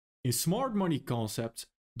In smart money concepts,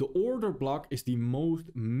 the order block is the most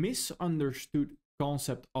misunderstood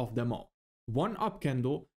concept of them all. One up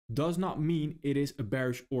candle does not mean it is a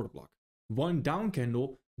bearish order block. One down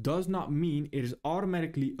candle does not mean it is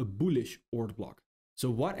automatically a bullish order block.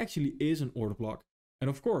 So what actually is an order block? And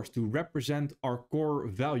of course, to represent our core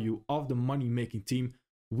value of the money making team,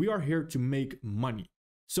 we are here to make money.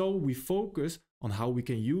 So we focus on how we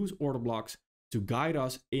can use order blocks to guide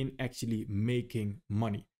us in actually making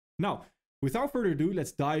money. Now, without further ado,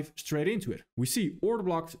 let's dive straight into it. We see order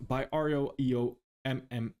blocks by Arjo, EO,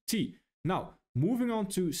 MMT. Now, moving on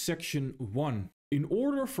to section 1. In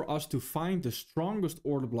order for us to find the strongest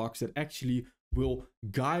order blocks that actually will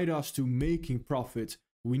guide us to making profits,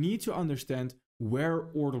 we need to understand where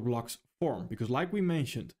order blocks form. Because like we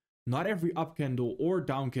mentioned, not every up candle or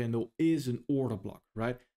down candle is an order block,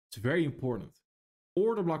 right? It's very important.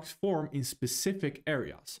 Order blocks form in specific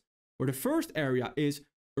areas, where the first area is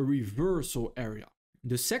a reversal area.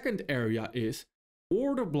 The second area is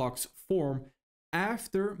order blocks form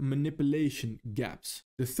after manipulation gaps.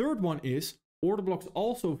 The third one is order blocks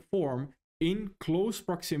also form in close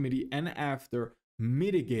proximity and after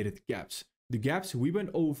mitigated gaps. The gaps we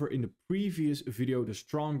went over in the previous video, the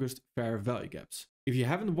strongest fair value gaps. If you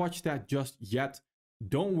haven't watched that just yet,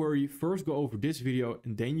 don't worry, first go over this video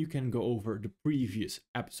and then you can go over the previous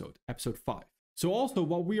episode, episode 5. So also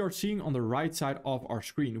what we are seeing on the right side of our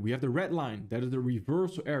screen, we have the red line, that is the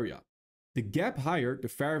reversal area. The gap higher, the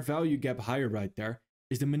fair value gap higher right there,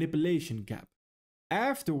 is the manipulation gap.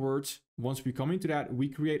 Afterwards, once we come into that, we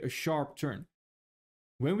create a sharp turn.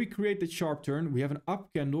 When we create the sharp turn, we have an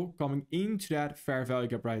up candle coming into that fair value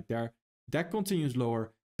gap right there. That continues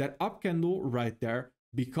lower. That up candle right there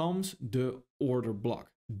becomes the order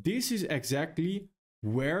block. This is exactly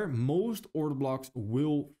where most order blocks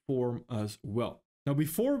will form as well. Now,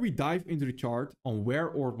 before we dive into the chart on where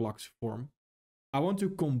order blocks form, I want to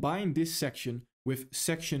combine this section with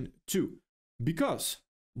section 2, because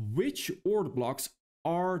which order blocks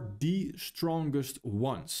are the strongest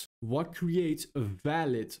ones? What creates a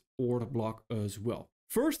valid order block as well?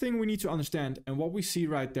 First thing we need to understand, and what we see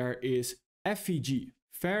right there, is FVG,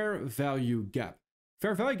 fair value gap.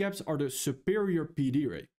 Fair value gaps are the superior PD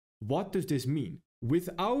rate. What does this mean?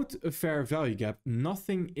 Without a fair value gap,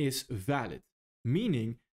 nothing is valid,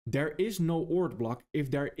 meaning there is no order block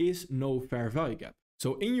if there is no fair value gap.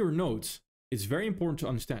 So in your notes, it's very important to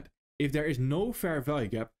understand, if there is no fair value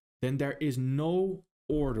gap, then there is no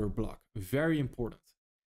order block. Very important.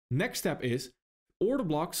 Next step is order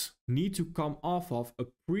blocks need to come off of a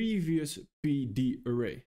previous PD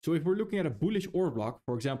array. So if we're looking at a bullish order block,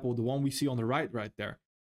 for example, the one we see on the right there,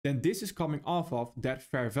 then this is coming off of that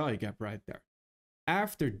fair value gap right there.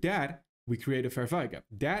 After that, we create a fair value gap.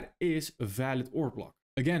 That is a valid order block.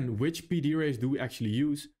 Again, which PD arrays do we actually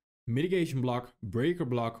use? Mitigation block, breaker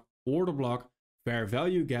block, order block, fair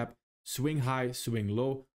value gap, swing high, swing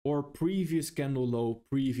low, or previous candle low,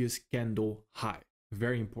 previous candle high.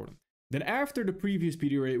 Very important. Then after the previous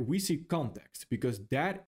PD array, we see context, because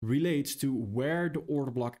that relates to where the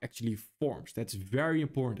order block actually forms. That's very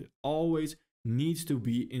important. It always needs to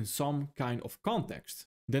be in some kind of context.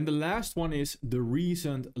 Then the last one is the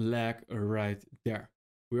recent lag right there.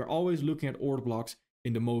 We are always looking at order blocks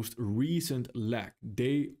in the most recent lag.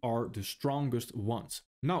 They are the strongest ones.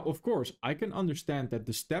 Now, of course, I can understand that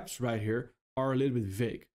the steps right here are a little bit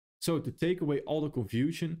vague. So to take away all the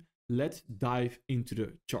confusion, let's dive into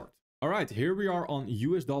the chart. All right, here we are on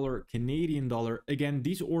US dollar, Canadian dollar. Again,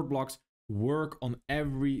 these order blocks work on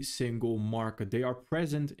every single market. They are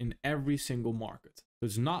present in every single market. So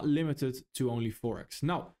it's not limited to only Forex.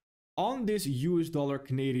 Now, on this US dollar,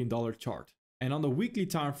 Canadian dollar chart, and on the weekly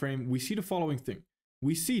time frame, we see the following thing.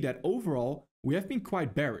 We see that overall, we have been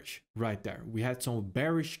quite bearish right there. We had some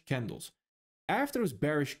bearish candles. After those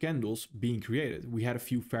bearish candles being created, we had a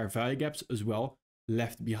few fair value gaps as well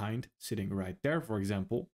left behind, sitting right there, for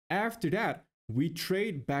example. After that, we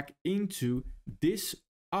trade back into this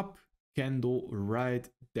up candle right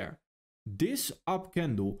there. This up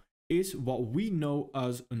candle is what we know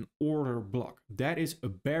as an order block. That is a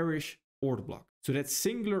bearish order block. So that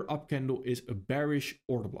singular up candle is a bearish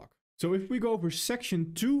order block. So if we go over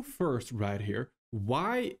section 2 first right here,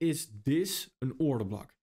 why is this an order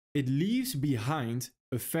block? It leaves behind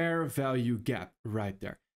a fair value gap right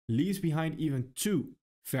there. Leaves behind even 2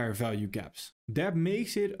 fair value gaps. That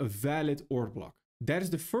makes it a valid order block. That is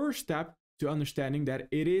the first step to understanding that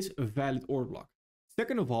it is a valid order block.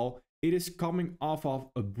 Second of all, it is coming off of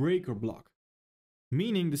a breaker block.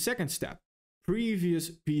 Meaning the second step,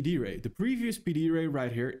 previous PD array. The previous PD array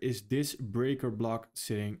right here is this breaker block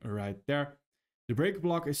sitting right there. The breaker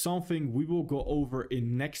block is something we will go over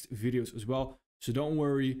in next videos as well. So don't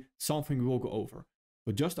worry, something we will go over.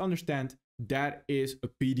 But just understand that is a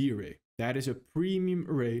PD array. That is a premium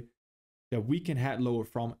array that we can head lower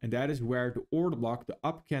from. And that is where the order block, the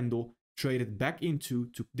up candle, traded back into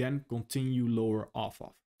to then continue lower off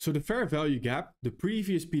of. So the fair value gap, the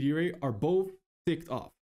previous PD array are both ticked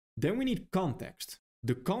off. Then we need context.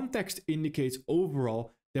 The context indicates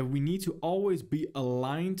overall that we need to always be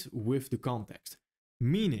aligned with the context.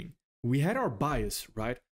 Meaning, we had our bias,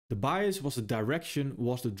 right? The bias was the direction,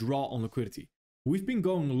 was the draw on liquidity. We've been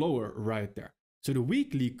going lower right there. So the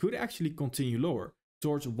weekly could actually continue lower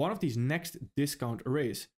towards one of these next discount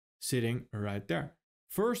arrays sitting right there.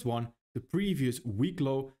 First one, the previous week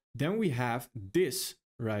low. Then we have this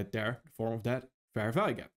right there, the form of that fair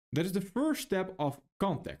value gap. That is the first step of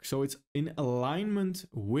context. So it's in alignment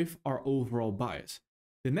with our overall bias.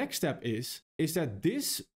 The next step is that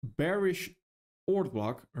this bearish order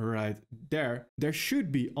block right there, there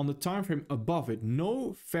should be on the time frame above it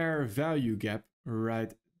no fair value gap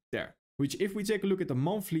right there. Which if we take a look at the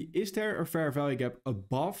monthly, is there a fair value gap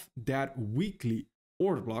above that weekly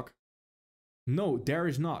order block? No, there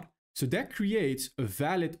is not. So that creates a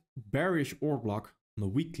valid bearish order block on the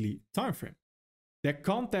weekly time frame. That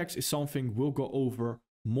context is something we'll go over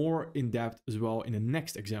more in depth as well in the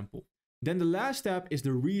next example. Then the last step is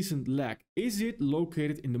the recent leg. Is it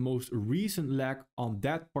located in the most recent leg on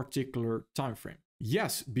that particular time frame?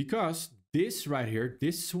 Yes, because this right here,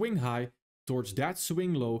 this swing high towards that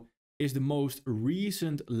swing low is the most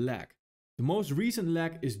recent leg. The most recent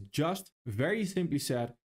leg is just very simply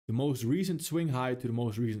said, the most recent swing high to the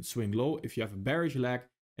most recent swing low. If you have a bearish leg,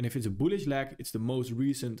 and if it's a bullish leg, it's the most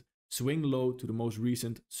recent swing low to the most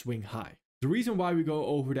recent swing high. The reason why we go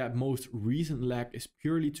over that most recent leg is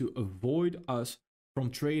purely to avoid us from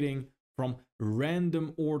trading from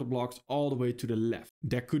random order blocks all the way to the left.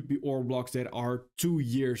 There could be order blocks that are 2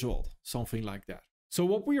 years old, something like that. So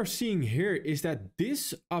what we are seeing here is that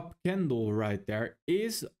this up candle right there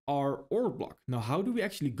is our order block. Now, how do we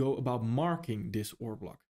actually go about marking this order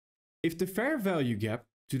block? If the fair value gap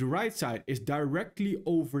to the right side is directly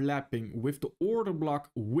overlapping with the order block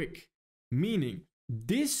wick, meaning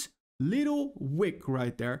this little wick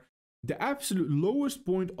right there, the absolute lowest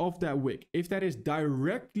point of that wick, if that is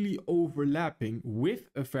directly overlapping with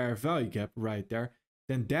a fair value gap right there,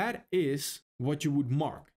 then that is what you would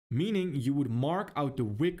mark. Meaning you would mark out the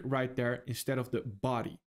wick right there instead of the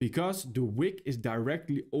body, because the wick is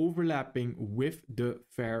directly overlapping with the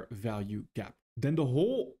fair value gap. Then the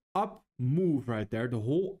whole up move right there, the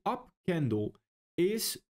whole up candle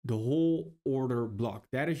is the whole order block.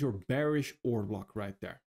 That is your bearish order block right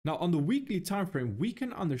there. Now on the weekly time frame, we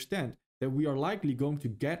can understand that we are likely going to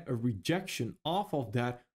get a rejection off of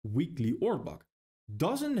that weekly order block.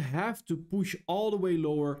 Doesn't have to push all the way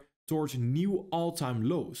lower towards new all-time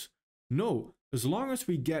lows. No, as long as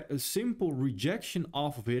we get a simple rejection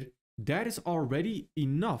off of it, that is already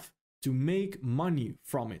enough to make money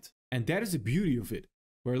from it. And that is the beauty of it,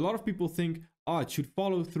 where a lot of people think, oh, it should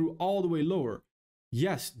follow through all the way lower.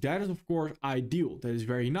 Yes, that is of course ideal. That is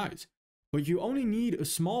very nice. But you only need a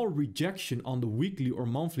small rejection on the weekly or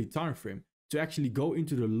monthly time frame to actually go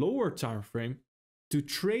into the lower time frame to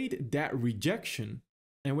trade that rejection.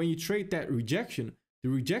 And when you trade that rejection, the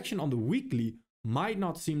rejection on the weekly might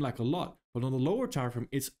not seem like a lot, but on the lower time frame,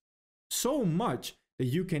 it's so much that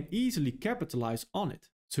you can easily capitalize on it.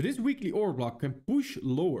 So this weekly order block can push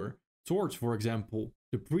lower towards, for example,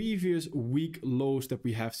 the previous week lows that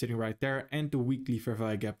we have sitting right there and the weekly fair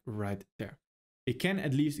value gap right there. It can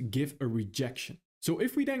at least give a rejection. So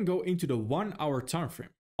if we then go into the 1 hour time frame,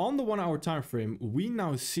 on the 1 hour time frame, we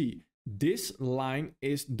now see this line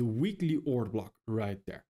is the weekly order block right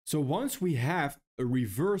there. So once we have a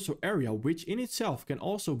reversal area, which in itself can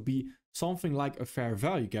also be something like a fair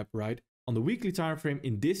value gap, right? On the weekly time frame,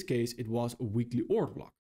 in this case, it was a weekly order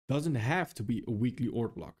block. Doesn't have to be a weekly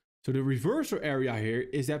order block. So the reversal area here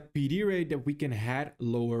is that PD rate that we can head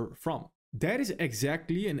lower from. That is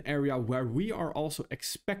exactly an area where we are also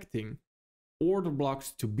expecting order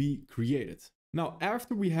blocks to be created. Now,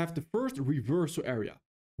 after we have the first reversal area,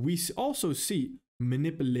 we also see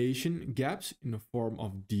manipulation gaps in the form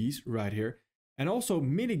of these right here, and also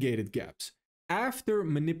mitigated gaps. After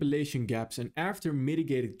manipulation gaps and after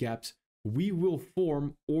mitigated gaps, we will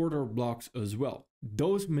form order blocks as well.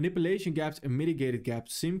 Those manipulation gaps and mitigated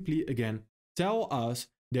gaps simply, again, tell us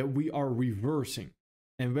that we are reversing.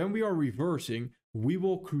 And when we are reversing, we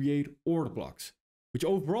will create order blocks, which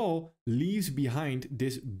overall leaves behind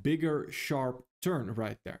this bigger sharp turn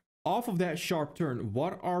right there. Off of that sharp turn,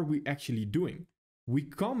 what are we actually doing? We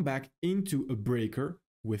come back into a breaker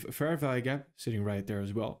with a fair value gap sitting right there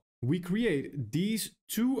as well. We create these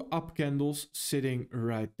 2 up candles sitting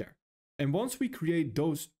right there. And once we create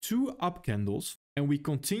those 2 up candles and we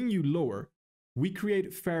continue lower, we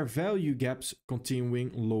create fair value gaps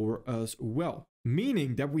continuing lower as well.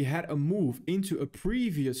 Meaning that we had a move into a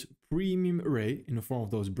previous premium array in the form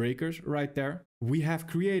of those breakers right there. We have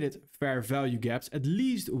created fair value gaps, at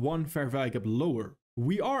least 1 fair value gap lower.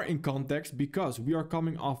 We are in context because we are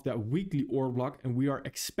coming off that weekly order block and we are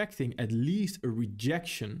expecting at least a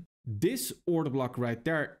rejection. This order block right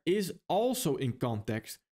there is also in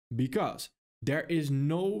context because there is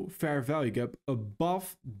no fair value gap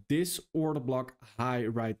above this order block high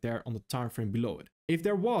right there on the time frame below it. If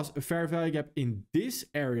there was a fair value gap in this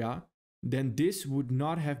area, then this would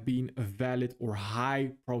not have been a valid or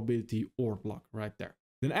high probability order block right there.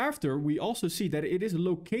 Then after, we also see that it is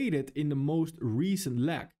located in the most recent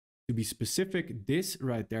leg. To be specific, this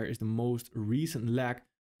right there is the most recent leg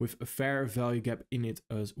with a fair value gap in it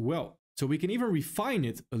as well. So we can even refine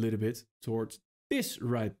it a little bit towards this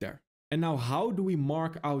right there. And now how do we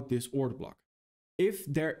mark out this order block? If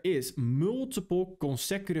there is multiple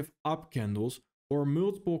consecutive up candles or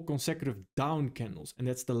multiple consecutive down candles, and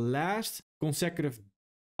that's the last consecutive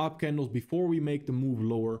up candles before we make the move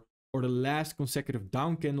lower, or the last consecutive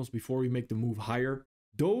down candles before we make the move higher,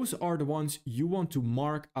 those are the ones you want to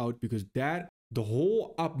mark out because that, the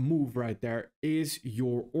whole up move right there is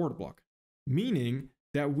your order block. Meaning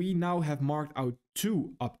that we now have marked out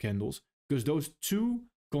 2 up candles because those 2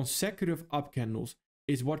 consecutive up candles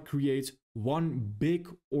is what creates one big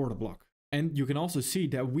order block. And you can also see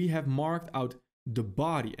that we have marked out the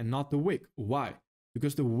body and not the wick. Why?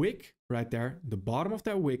 Because the wick right there, the bottom of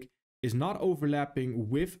that wick, is not overlapping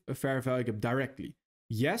with a fair value gap directly.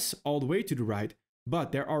 Yes, all the way to the right,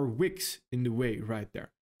 but there are wicks in the way right there.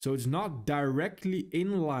 So it's not directly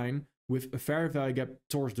in line with a fair value gap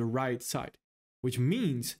towards the right side, which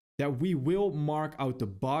means that we will mark out the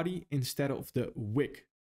body instead of the wick.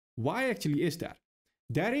 Why actually is that?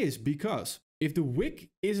 That is because if the wick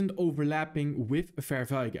isn't overlapping with a fair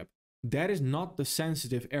value gap, that is not the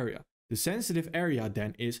sensitive area. The sensitive area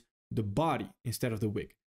then is the body instead of the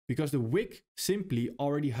wick, because the wick simply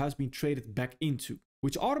already has been traded back into,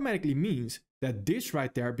 which automatically means that this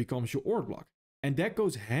right there becomes your order block. And that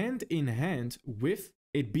goes hand in hand with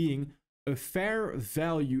it being a fair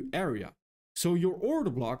value area. So your order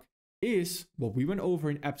block is what we went over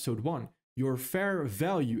in episode 1, your fair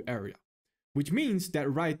value area, which means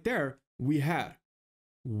that right there we had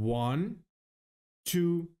 1,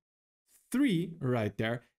 2, 3 right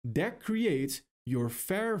there. That creates your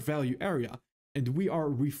fair value area. And we are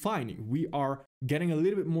refining. We are getting a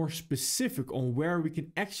little bit more specific on where we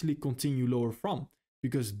can actually continue lower from.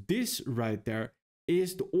 Because this right there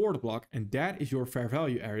is the order block, and that is your fair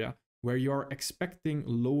value area where you're expecting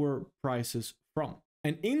lower prices from.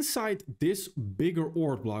 And inside this bigger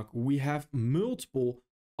order block, we have multiple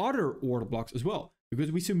other order blocks as well.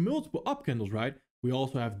 Because we see multiple up candles, right? We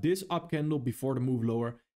also have this up candle before the move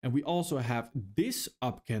lower. And we also have this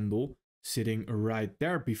up candle sitting right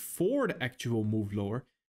there before the actual move lower.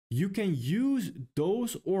 You can use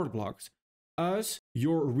those order blocks as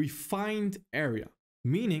your refined area.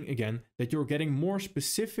 Meaning, again, that you're getting more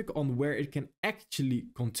specific on where it can actually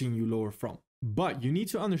continue lower from. But you need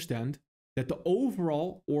to understand that the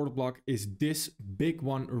overall order block is this big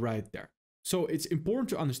one right there. So it's important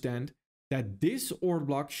to understand that this order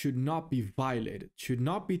block should not be violated, should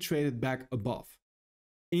not be traded back above.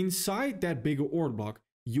 Inside that bigger order block,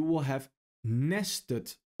 you will have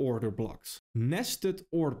nested order blocks. Nested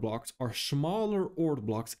order blocks are smaller order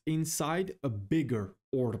blocks inside a bigger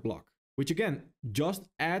order block, which again, just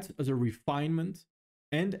adds as a refinement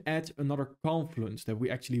and adds another confluence that we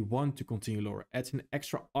actually want to continue lower, adds an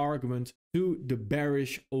extra argument to the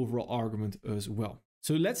bearish overall argument as well.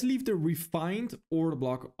 So let's leave the refined order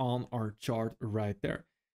block on our chart right there.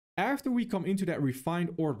 After we come into that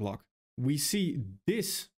refined order block, we see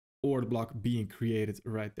this order block being created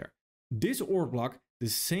right there. This order block, the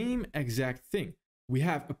same exact thing. We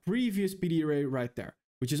have a previous PD array right there,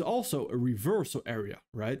 which is also a reversal area,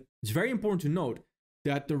 right? It's very important to note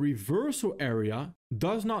that the reversal area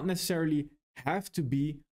does not necessarily have to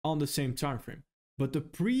be on the same time frame, but the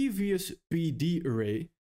previous PD array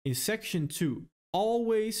in section 2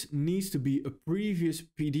 always needs to be a previous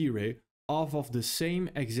PD array off of the same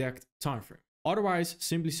exact time frame. Otherwise,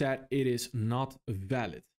 simply said, it is not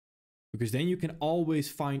valid, because then you can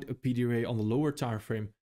always find a PD array on the lower time frame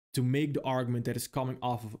to make the argument that it's coming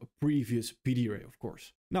off of a previous PD array, of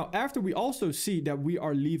course. Now, after we also see that we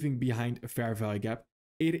are leaving behind a fair value gap,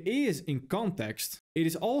 it is in context. It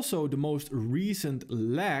is also the most recent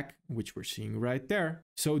lag, which we're seeing right there.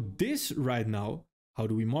 So this right now, how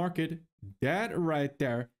do we mark it? That right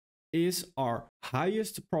there is our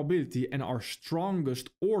highest probability and our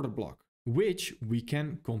strongest order block, which we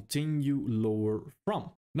can continue lower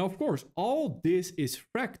from. Now, of course, all this is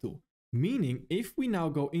fractal, meaning if we now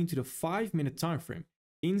go into the 5-minute time frame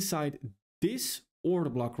inside this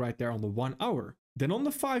order block right there on the 1 hour, then on the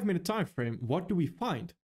 5-minute time frame, what do we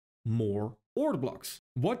find? More order blocks.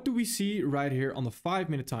 What do we see right here on the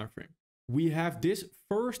 5-minute time frame? We have this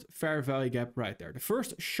first fair value gap right there, the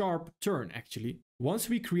first sharp turn actually. Once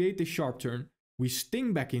we create this sharp turn, we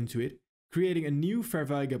sting back into it, creating a new fair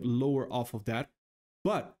value gap lower off of that,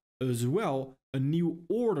 but as well a new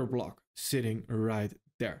order block sitting right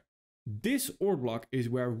there. This order block is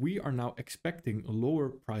where we are now expecting lower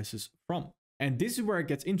prices from. And this is where it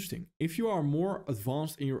gets interesting. If you are more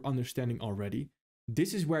advanced in your understanding already,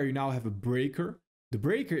 this is where you now have a breaker. The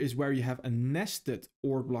breaker is where you have a nested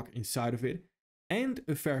order block inside of it and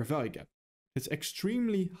a fair value gap. It's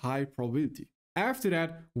extremely high probability. After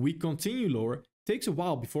that, we continue lower. It takes a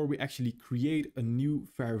while before we actually create a new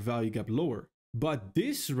fair value gap lower. But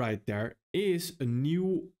this right there is a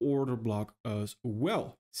new order block as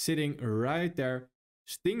well, sitting right there,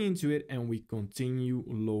 sting into it, and we continue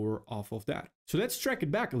lower off of that. So let's track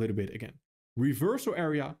it back a little bit again. Reversal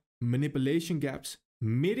area, manipulation gaps,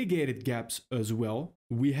 mitigated gaps as well.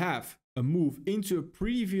 We have a move into a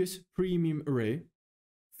previous premium array,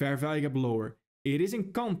 fair value gap lower. It is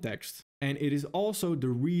in context, and it is also the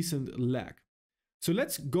recent lag. So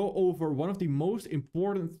let's go over one of the most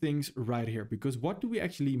important things right here, because what do we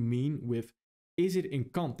actually mean with is it in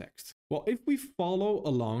context? Well, if we follow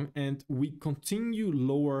along and we continue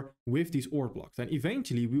lower with these order blocks, then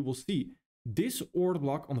eventually we will see this order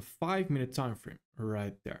block on a 5-minute time frame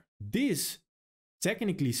right there. This,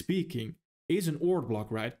 technically speaking, is an order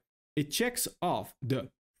block, right? It checks off the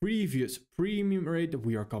previous premium rate that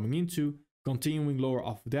we are coming into, continuing lower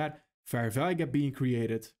off of that, fair value gap being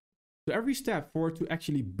created. So every step for it to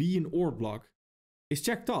actually be an order block is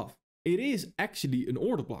checked off. It is actually an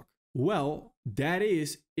order block. Well, that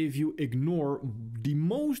is if you ignore the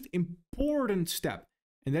most important step,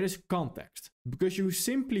 and that is context. Because you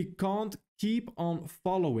simply can't keep on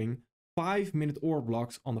following 5-minute order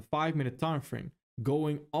blocks on the 5-minute time frame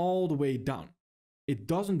going all the way down. It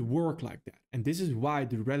doesn't work like that. And this is why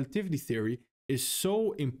the relativity theory is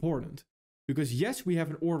so important. Because yes, we have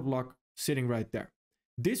an order block sitting right there.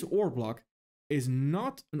 This order block is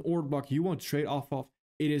not an order block you want to trade off of.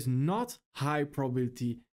 It is not high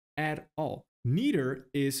probability at all. Neither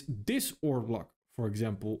is this order block, for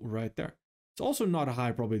example, right there. It's also not a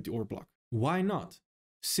high probability order block. Why not?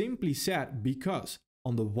 Simply said, because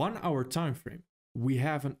on the 1 hour time frame, we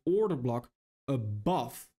have an order block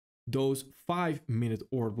above those 5-minute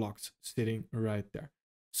order blocks sitting right there.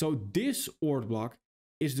 So this order block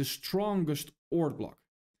is the strongest order block.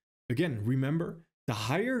 Again, remember, the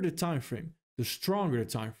higher the time frame, the stronger the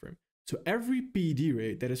time frame. So every PD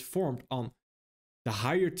rate that is formed on the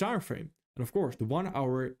higher time frame, and of course the 1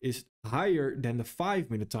 hour is higher than the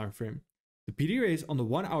 5-minute time frame, the PD rates on the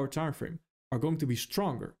 1 hour time frame are going to be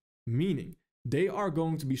stronger, meaning they are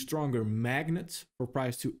going to be stronger magnets for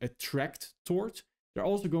price to attract towards. They're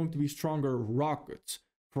also going to be stronger rockets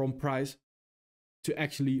from price to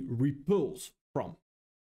actually repulse from.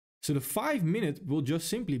 So the 5-minute will just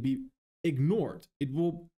simply be ignored. It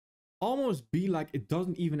will almost be like it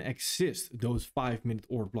doesn't even exist, those 5-minute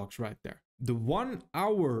order blocks right there. The 1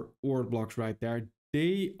 hour order blocks right there,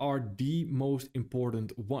 they are the most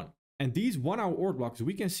important one. And these 1 hour order blocks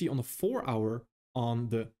we can see on the 4 hour, on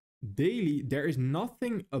the daily, there is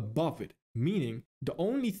nothing above it. Meaning the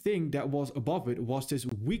only thing that was above it was this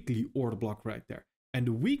weekly order block right there. And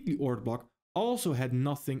the weekly order block also had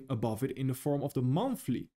nothing above it in the form of the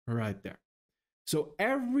monthly right there. So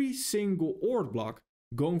every single order block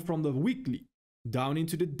going from the weekly down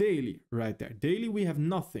into the daily right there. Daily we have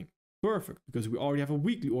nothing. Perfect, because we already have a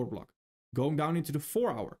weekly order block. Going down into the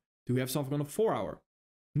 4 hour. Do we have something on the 4 hour?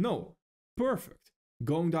 No. Perfect.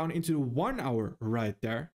 Going down into the 1 hour right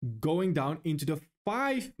there. Going down into the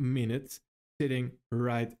 5 minutes sitting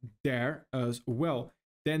right there as well.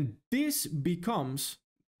 Then this becomes,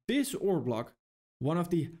 this order block, one of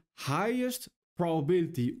the highest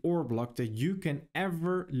probability order block that you can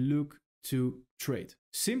ever look to trade.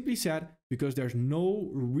 Simply said, because there's no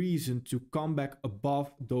reason to come back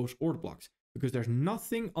above those order blocks, because there's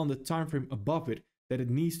nothing on the time frame above it that it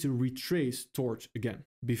needs to retrace towards again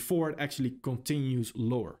before it actually continues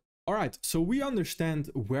lower. All right, so we understand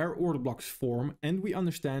where order blocks form, and we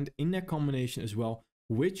understand in that combination as well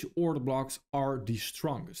which order blocks are the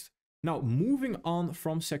strongest. Now, moving on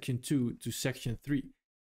from section 2 to section 3,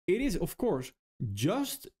 it is of course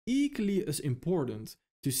just equally as important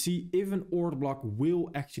to see if an order block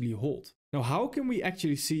will actually hold. Now, how can we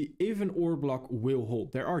actually see if an order block will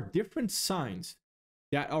hold? There are different signs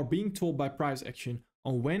that are being told by price action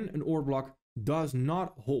on when an order block does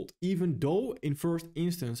not hold, even though in first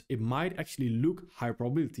instance it might actually look high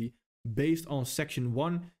probability based on section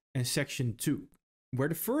 1 and section 2, where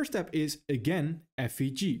the first step is again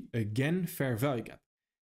FVG, again fair value gap.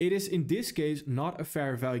 It is in this case not a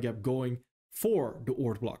fair value gap going for the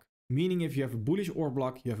order block, meaning if you have a bullish order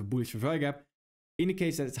block, you have a bullish fair value gap,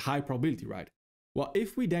 indicates that it's high probability, right? Well,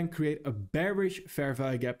 if we then create a bearish fair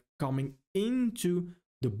value gap coming into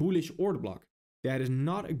the bullish order block, that is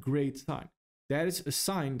not a great sign. That is a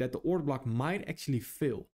sign that the order block might actually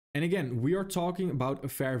fail. And again, we are talking about a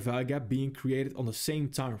fair value gap being created on the same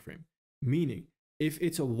time frame, meaning if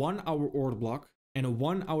it's a 1 hour order block and a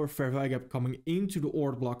 1 hour fair value gap coming into the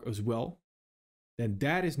order block as well, then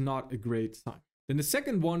that is not a great sign. Then the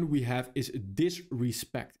second one we have is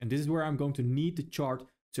disrespect. And this is where I'm going to need the chart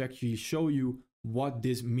to actually show you what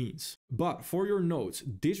this means. But for your notes,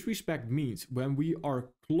 disrespect means when we are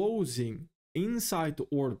closing inside the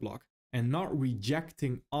order block and not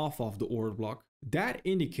rejecting off of the order block, that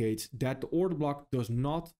indicates that the order block does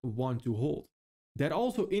not want to hold. That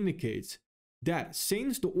also indicates that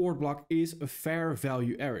since the order block is a fair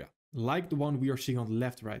value area, like the one we are seeing on the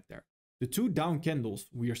left right there, the 2 down candles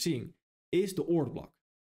we are seeing is the order block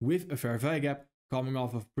with a fair value gap coming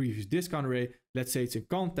off of previous discount array. Let's say it's in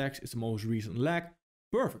context, it's the most recent leg.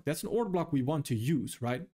 Perfect, that's an order block we want to use,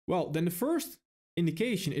 right? Well, then the first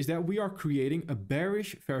indication is that we are creating a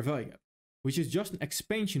bearish fair value gap, which is just an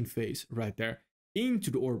expansion phase right there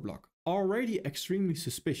into the order block. Already extremely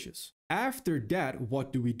suspicious. After that,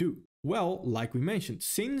 what do we do? Well, like we mentioned,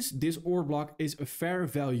 since this order block is a fair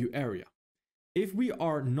value area, if we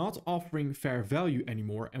are not offering fair value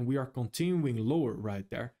anymore and we are continuing lower right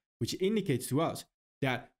there, which indicates to us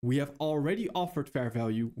that we have already offered fair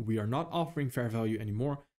value, we are not offering fair value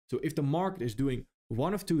anymore. So if the market is doing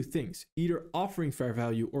one of two things, either offering fair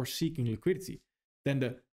value or seeking liquidity, then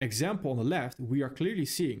the example on the left, we are clearly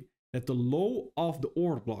seeing that the low of the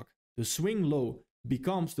order block, the swing low,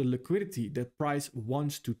 becomes the liquidity that price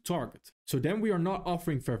wants to target. So then we are not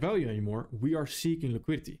offering fair value anymore, we are seeking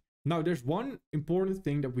liquidity. Now there's one important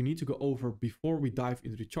thing that we need to go over before we dive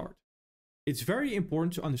into the chart. It's very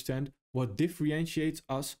important to understand what differentiates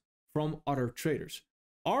us from other traders.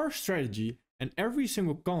 Our strategy and every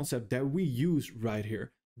single concept that we use right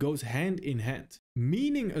here goes hand in hand,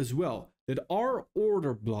 meaning as well that our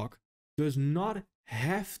order block does not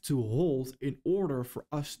have to hold in order for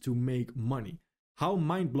us to make money. How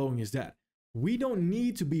mind-blowing is that? We don't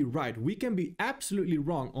need to be right. We can be absolutely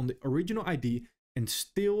wrong on the original ID and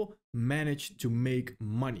still manage to make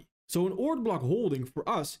money. So an order block holding for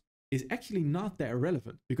us is actually not that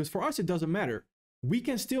relevant, because for us it doesn't matter. We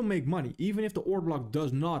can still make money even if the order block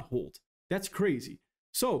does not hold. That's crazy.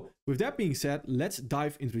 So with that being said, let's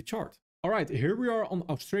dive into the chart. All right, here we are on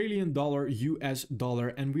Australian dollar, US dollar,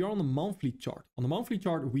 and we are on the monthly chart. On the monthly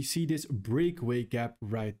chart, we see this breakaway gap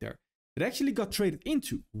right there. It actually got traded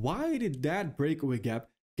into. Why did that breakaway gap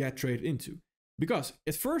get traded into? Because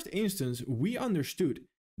at first instance, we understood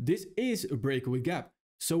this is a breakaway gap.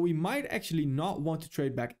 So we might actually not want to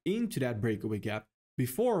trade back into that breakaway gap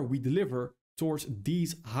before we deliver towards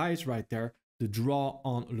these highs right there, the draw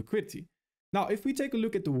on liquidity. Now, if we take a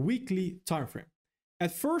look at the weekly time frame,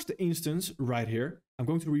 at first instance right here, I'm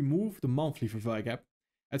going to remove the monthly fair value gap.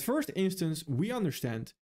 At first instance, we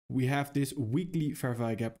understand we have this weekly fair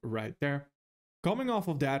value gap right there. Coming off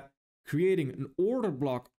of that, creating an order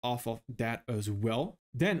block off of that as well.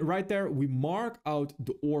 Then right there, we mark out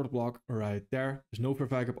the order block right there. There's no fair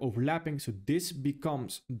value gap overlapping, so this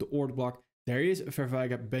becomes the order block. There is a fair value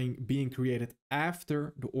gap being created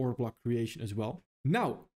after the order block creation as well.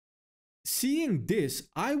 Now, seeing this,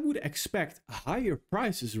 I would expect higher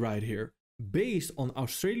prices right here based on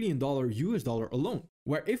Australian dollar, US dollar alone.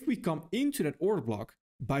 Where if we come into that order block,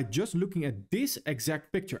 by just looking at this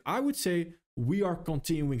exact picture, I would say we are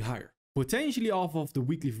continuing higher. Potentially off of the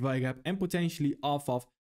weekly fair value gap and potentially off of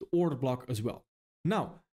the order block as well.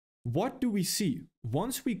 Now, what do we see?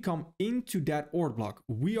 Once we come into that order block,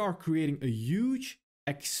 we are creating a huge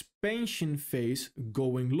expansion phase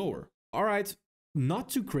going lower. All right, not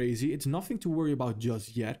too crazy. It's nothing to worry about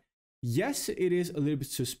just yet. Yes, it is a little bit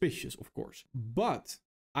suspicious, of course. But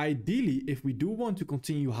ideally, if we do want to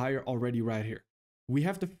continue higher already right here, we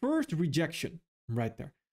have the first rejection right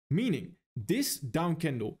there. Meaning this down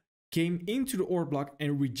candle came into the order block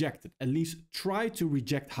and rejected, at least try to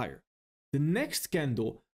reject higher. The next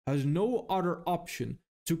candle has no other option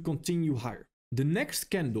to continue higher. The next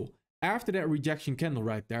candle after that rejection candle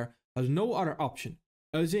right there has no other option,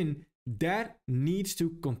 as in that needs to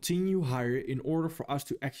continue higher in order for us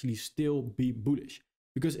to actually still be bullish,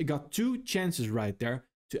 because it got two chances right there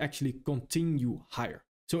to actually continue higher.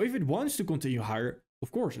 So if it wants to continue higher,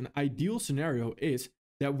 of course, an ideal scenario is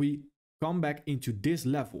that we come back into this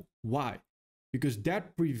level. Why? Because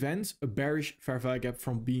that prevents a bearish fair value gap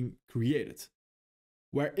from being created.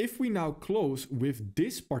 Where if we now close with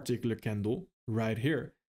this particular candle right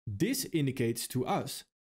here, this indicates to us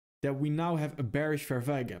that we now have a bearish fair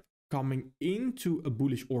value gap coming into a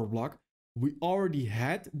bullish order block. We already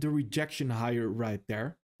had the rejection higher right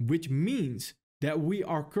there, which means that we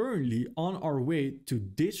are currently on our way to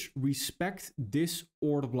disrespect this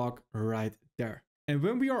order block right there. And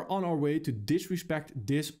when we are on our way to disrespect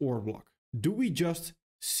this order block, do we just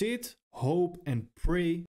sit, hope, and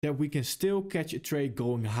pray that we can still catch a trade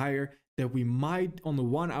going higher, that we might on the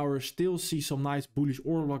 1 hour still see some nice bullish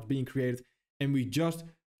order blocks being created, and we just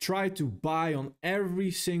try to buy on every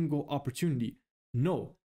single opportunity?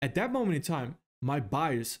 No, at that moment in time, my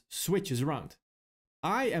bias switches around.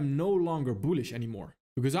 I am no longer bullish anymore,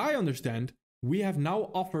 because I understand we have now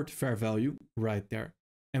offered fair value right there.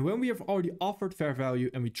 And when we have already offered fair value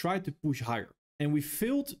and we try to push higher and we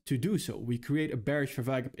failed to do so, we create a bearish fair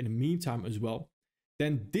value gap in the meantime as well,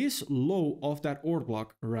 then this low of that order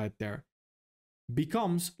block right there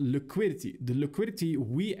becomes liquidity, the liquidity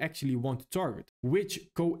we actually want to target, which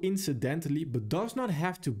coincidentally, but does not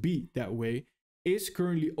have to be that way, is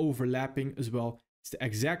currently overlapping as well. It's the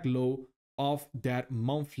exact low of that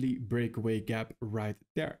monthly breakaway gap right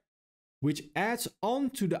there, which adds on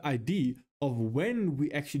to the idea of when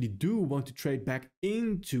we actually do want to trade back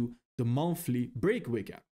into the monthly breakaway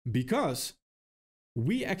gap, because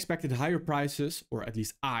we expected higher prices, or at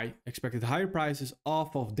least I expected higher prices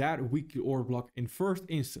off of that weekly order block in first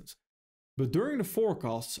instance. But during the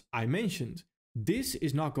forecasts, I mentioned this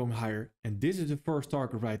is not going higher, and this is the first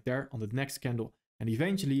target right there on the next candle. And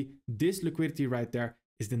eventually this liquidity right there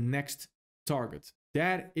is the next target.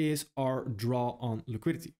 That is our draw on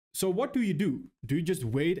liquidity. So what do? Do you just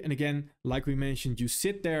wait? And again, like we mentioned, you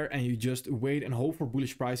sit there and you just wait and hope for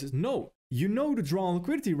bullish prices? No, you know the draw on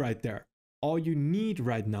liquidity right there. All you need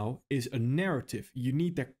right now is a narrative. You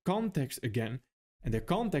need the context again. And the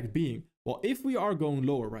context being, well, if we are going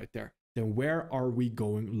lower right there, then where are we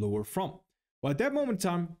going lower from? Well, at that moment in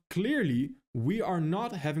time, clearly we are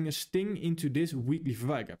not having a sting into this weekly fair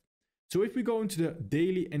value gap. So if we go into the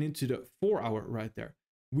daily and into the 4 hour right there,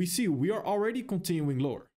 we see we are already continuing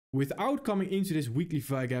lower without coming into this weekly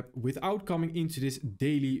fair value gap, without coming into this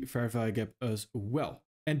daily fair value gap as well.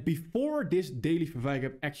 And before this daily fair value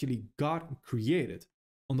gap actually got created,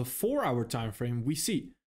 on the 4 hour time frame, we see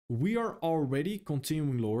we are already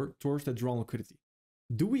continuing lower towards that drawn liquidity.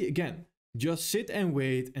 Do we again just sit and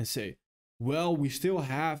wait and say, well, we still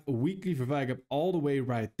have a weekly fair value gap all the way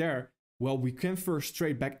right there? Well, we can first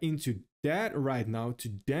trade back into that right now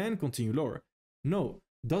to then continue lower. No,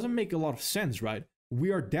 doesn't make a lot of sense, right?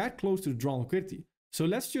 We are that close to the drawn liquidity. So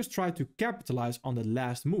let's just try to capitalize on the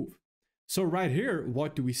last move. So right here,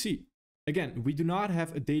 what do we see? Again, we do not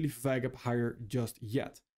have a daily fair value gap higher just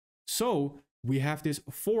yet. So we have this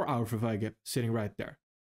 4 hour fair value gap sitting right there,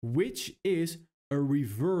 which is a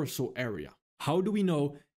reversal area. How do we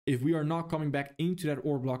know if we are not coming back into that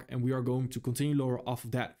order block and we are going to continue lower off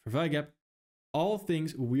of that fair value gap? All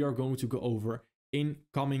things we are going to go over in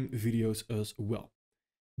coming videos as well.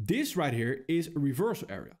 This right here is a reversal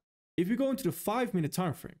area. If we go into the 5-minute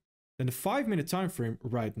time frame, then the 5-minute time frame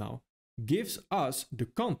right now gives us the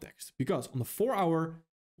context, because on the 4 hour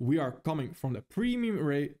we are coming from the premium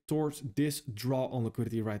array towards this draw on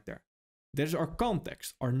liquidity right there. That is our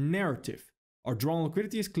context, our narrative. Our draw on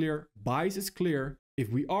liquidity is clear, bias is clear.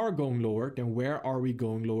 If we are going lower, then where are we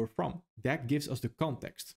going lower from? That gives us the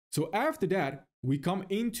context. So after that, we come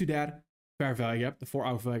into that fair value gap, the 4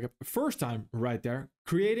 hour fair value gap, first time right there,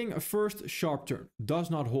 creating a first sharp turn. Does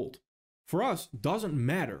not hold. For us, doesn't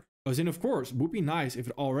matter. As in, of course, would be nice if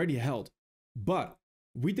it already held. But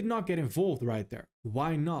we did not get involved right there.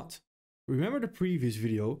 Why not? Remember the previous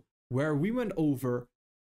video where we went over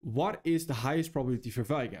what is the highest probability fair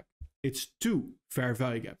value gap? It's 2 fair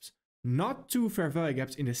value gaps. Not 2 fair value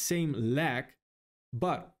gaps in the same leg,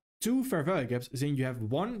 but 2 fair value gaps, as in you have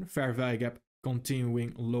 1 fair value gap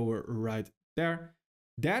continuing lower right there.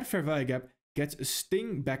 That fair value gap gets a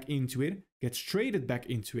sting back into it, gets traded back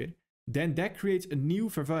into it. Then that creates a new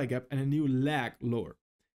fair value gap and a new leg lower.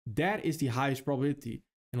 That is the highest probability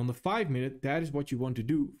And on the 5-minute, that is what you want to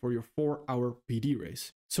do for your 4-hour PD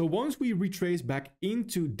race. So once we retrace back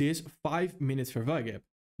into this 5-minute fair value gap,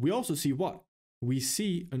 we also see what? We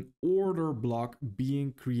see an order block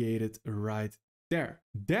being created right there.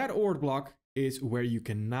 That order block is where you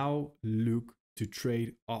can now look to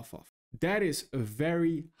trade off of. That is a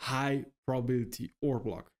very high probability order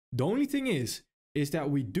block. The only thing is that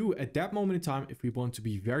we do at that moment in time, if we want to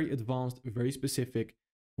be very advanced, very specific,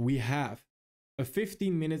 we have a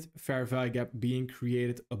 15-minute fair value gap being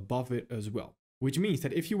created above it as well. Which means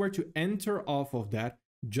that if you were to enter off of that,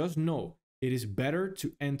 just know it is better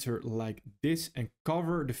to enter like this and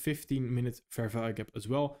cover the 15-minute fair value gap as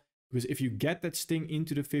well. Because if you get that sting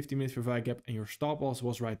into the 15-minute fair value gap and your stop loss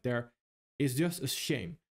was right there, it's just a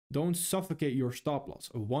shame. Don't suffocate your stop loss.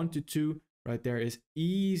 A 1 to 2 right there is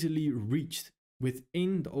easily reached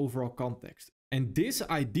within the overall context. And this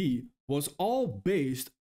ID was all based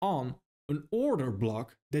on an order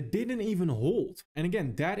block that didn't even hold. And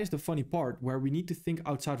again, that is the funny part where we need to think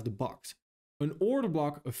outside of the box. An order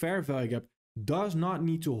block, a fair value gap, does not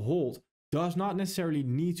need to hold, does not necessarily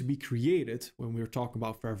need to be created when we're talking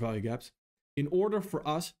about fair value gaps, in order for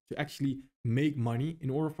us to actually make money, in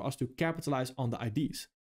order for us to capitalize on the IDs.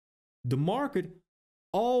 The market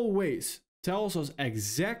always tells us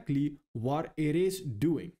exactly what it is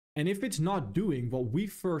doing. And if it's not doing what we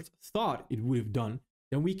first thought it would have done,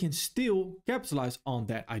 then we can still capitalize on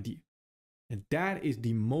that ID. And that is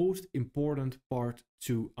the most important part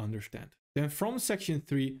to understand. Then from section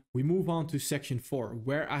 3, we move on to section 4,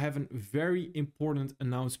 where I have a very important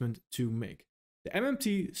announcement to make. The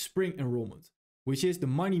MMT Spring Enrollment, which is the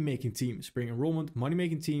money-making team. Spring Enrollment,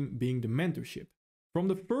 money-making team being the mentorship. From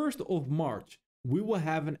the 1st of March, we will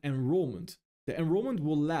have an enrollment. The enrollment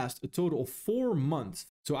will last a total of 4 months.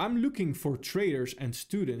 So I'm looking for traders and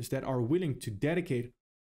students that are willing to dedicate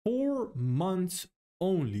 4 months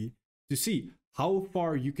only to see how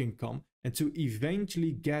far you can come and to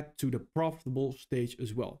eventually get to the profitable stage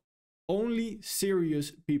as well. Only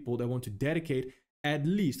serious people that want to dedicate at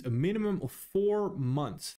least a minimum of 4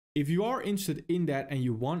 months. If you are interested in that and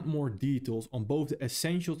you want more details on both the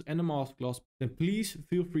essentials and the masterclass, then please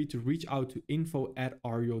feel free to reach out to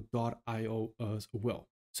info@arjo.io as well.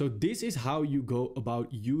 So this is how you go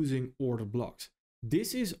about using order blocks.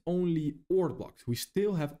 This is only order blocks. We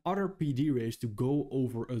still have other PD rates to go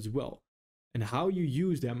over as well, and how you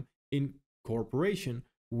use them in cooperation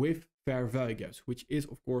with fair value gaps, which is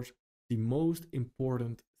of course the most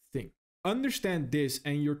important thing. Understand this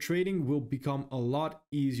and your trading will become a lot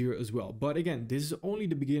easier as well. But again, this is only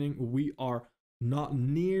the beginning. We are not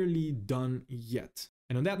nearly done yet.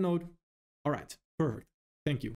 And on that note, all right, perfect. Thank you.